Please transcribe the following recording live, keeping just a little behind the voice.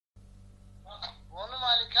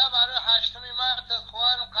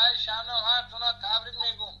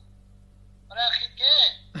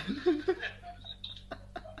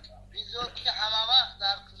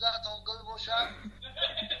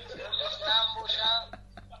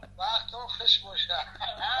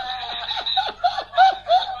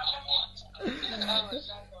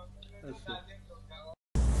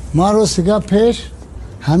ما رو سگا پیش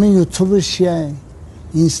همین یوتیوبش چیه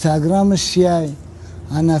اینستاگرامش چیه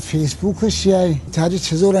انا فیسبوکش چیه تاری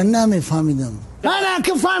چیزا رو نمیفهمیدم انا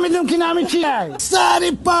که فهمیدم که نمی چیه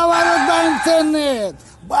سری پاور با اینترنت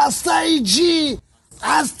بسته جی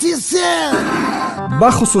از تیسل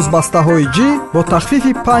بخصوص بسته های جی با تخفیف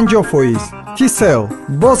 50%. تیسل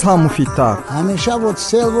باز هم مفیدتر. همیشه با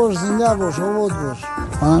تیسل باش زنده باش آباد باش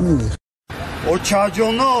فهمیدی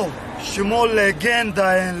ОЧАЧОНО شما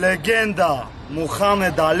لگندا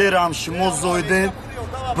محمد علی رام شما زویدین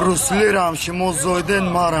بروسلی رام شما زویدین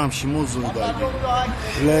ما رام شما زویدین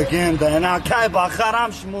لگندا اینا که بخر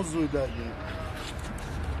هم شما زویدین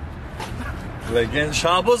لگند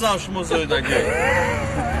شعباز هم شما زویدین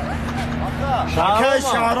شاکای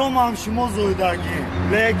شهرام هم شما زویدین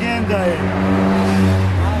لگندا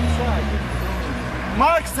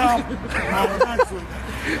ماکس هم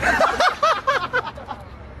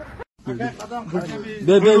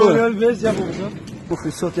بگو بیز یا بگو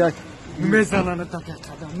بخصوص یک میزنن تا که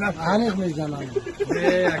قدم نه هنوز میزنن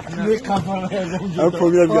یک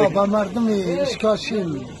پروگرام با مردم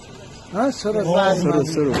اشکاشین ها سر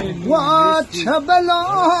و چبلا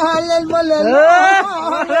الولل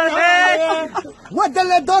و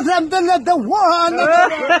دل دوزم دل دوان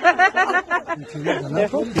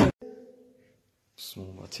اسمو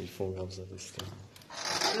با تلفن قبض دستم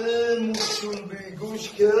موشون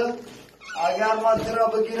بیگوش که اگر ما ترا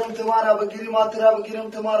بگیرم تمہارا بگیری ما ترا بگیرم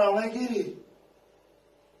تمہارا میگیری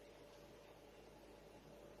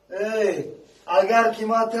اگر که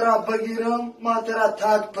ما ترا بگیرم ما ترا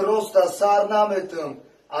تاک پروستا سار نمیتم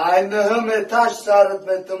aynı همه taş sarıt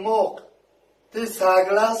metim ok ty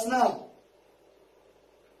saglasna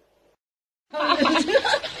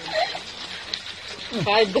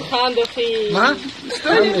Хай Дхандовый. ма что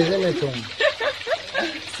не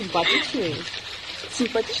Симпатичный.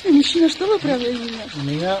 Симпатичный мужчина. Что вы правили меня? у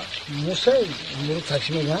меня мусы бурут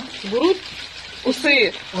сачми да Бурут?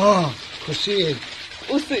 Усы. куси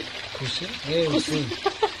Усы. куси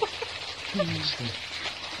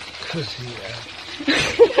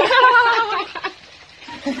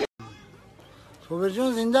صبح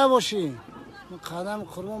زنده باشی قدم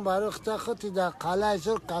قربون برای اختا خودی در قلعه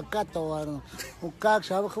زور کاکت آوردم و کاک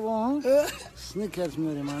شب خوبم سنیکرز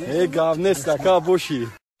میریم ای گاونس کاکا باشی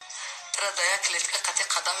ترى دايا كليتك قتي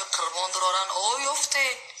قدم قربون دروران او يفتي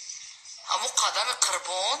همو قدم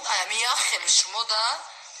قربون امی اخیل شما دا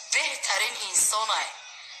بهترین انسان های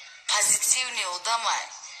پازیتیو نیودم های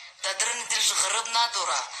دادرن دلش غرب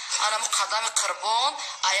نداره انا مو قدم قربون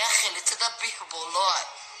ایا خیلی تدا به بولو های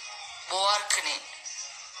باور کنین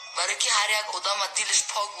برای که هر یک آدم دلش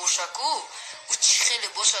پاک باشکو و چی خیلی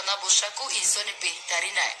باشه نباشکو انسان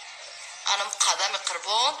بهترین های انا مو قدم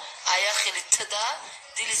قربون ایا خیلی تدا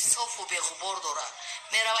دل صاف و بیغبار داره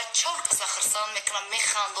میره و چهار کسا خرسان میکنه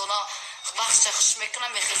میخندونه بخشش میکنه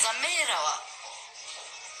میخیزه میره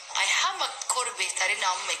ای همه کار بهترین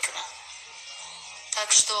هم میکنه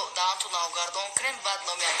تاکشتو دانتو نوگردون کنین بعد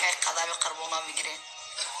نومی اکای قدم قربون هم میگیرین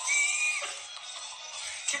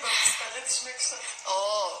کی با پستالتش میکسه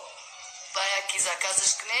با یکی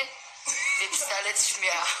زکازش کنین به پستالتش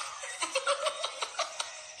میه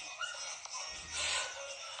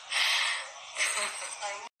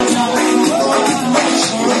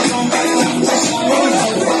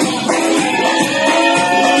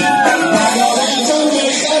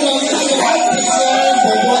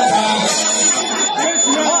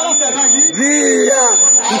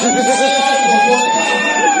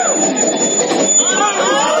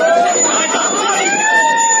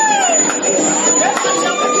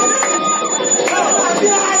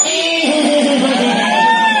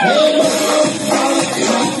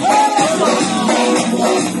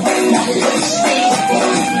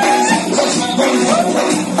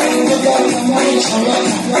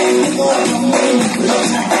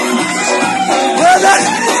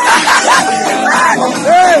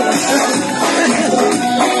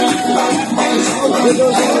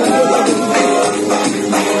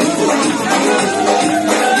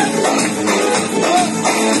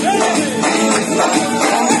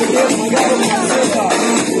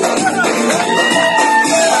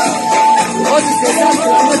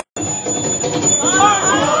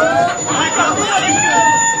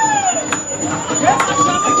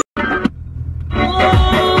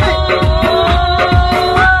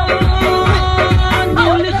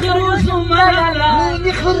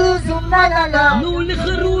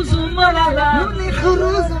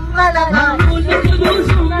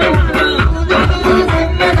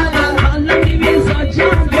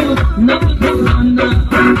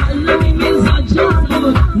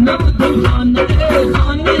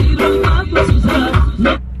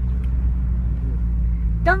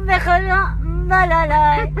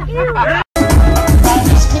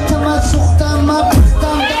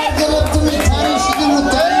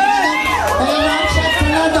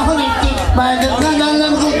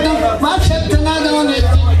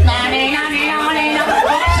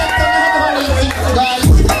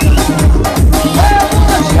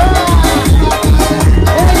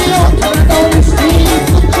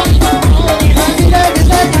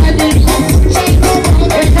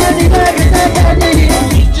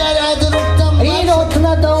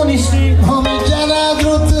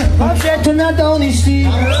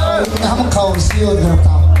تاکسی رو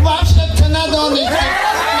گرفتم وقت ندانی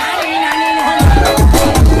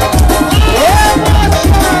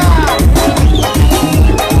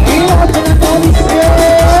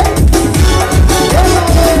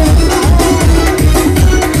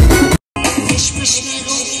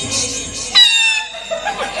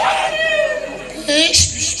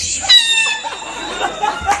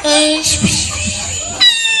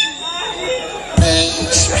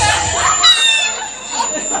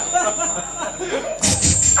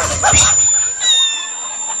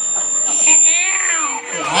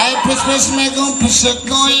Pues me compuse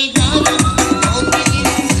coi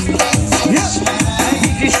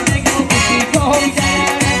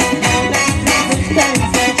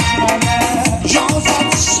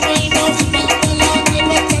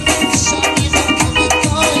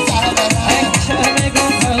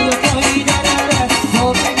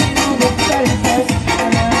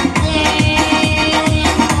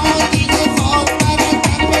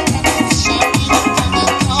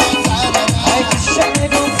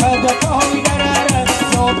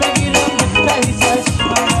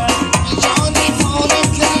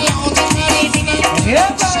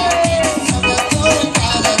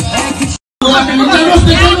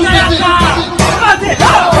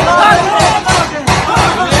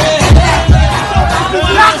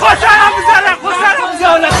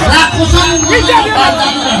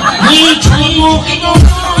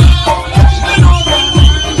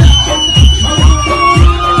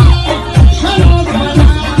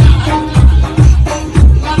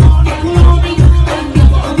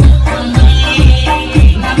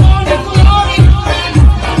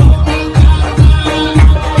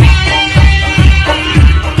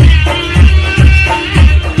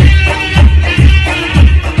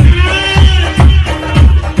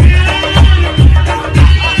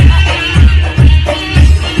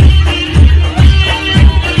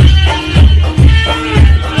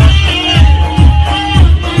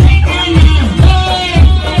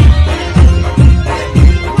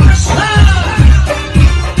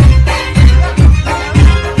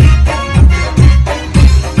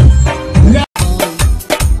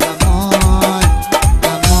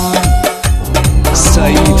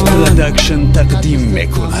تقدیم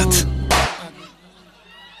میکند.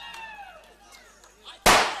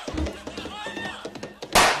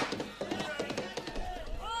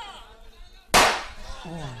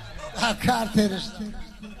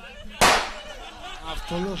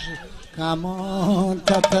 Kaman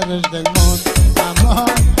tatarız delmon aman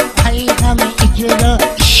ay hami icra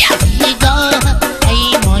ida ay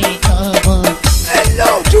moy taban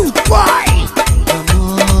hello Dubai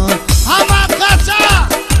aman ama kasa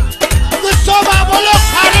gusto babolo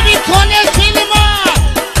harbi kone sinema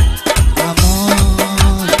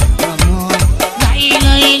aman lay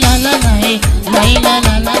lay la la lay lay la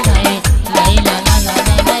la la lay lay la la la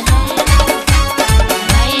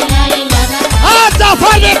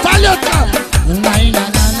Zafer Talota.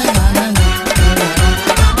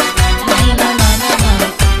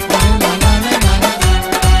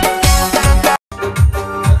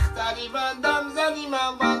 Bandam zanim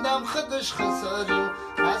bandam khadsh khasarim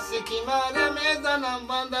hasiki malam ezanam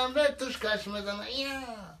bandam ve tush kash mezan ya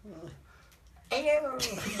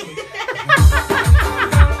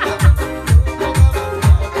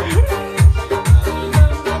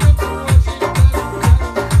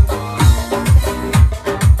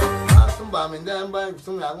من باید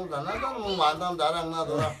گفتم یادم ندارم اون مردم درم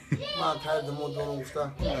ندارم من تردم و دارم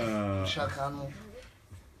گفتم شکنم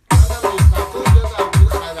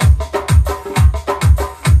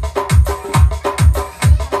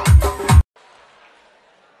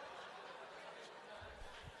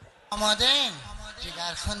آماده این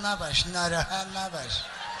جگرخون نباش ناراحت نباش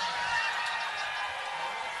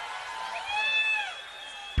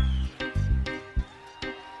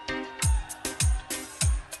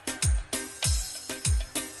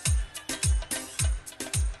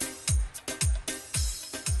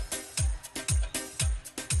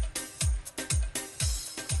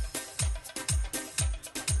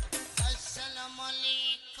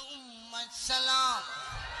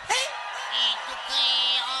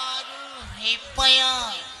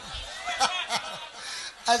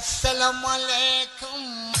السلام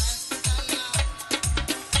عليكم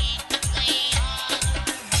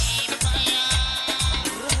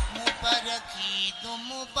مبارك عيد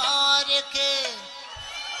مبارك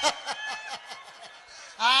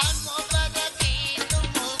مبارك عيد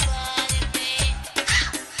مبارك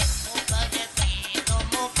مبارك عيد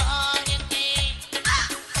مبارك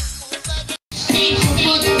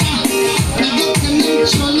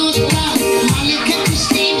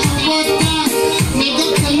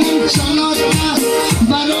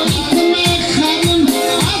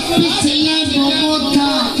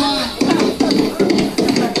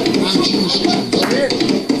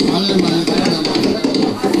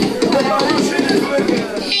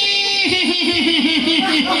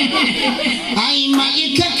Ay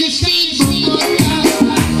malika kisi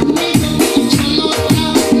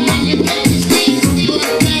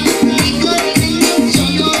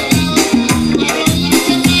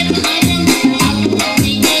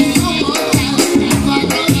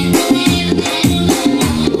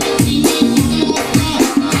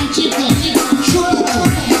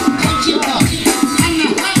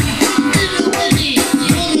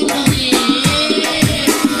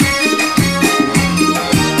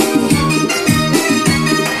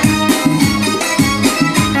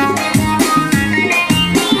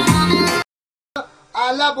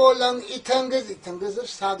ala bolang itangız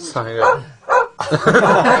sağ.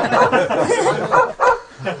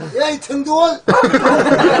 Ya itangdı ol.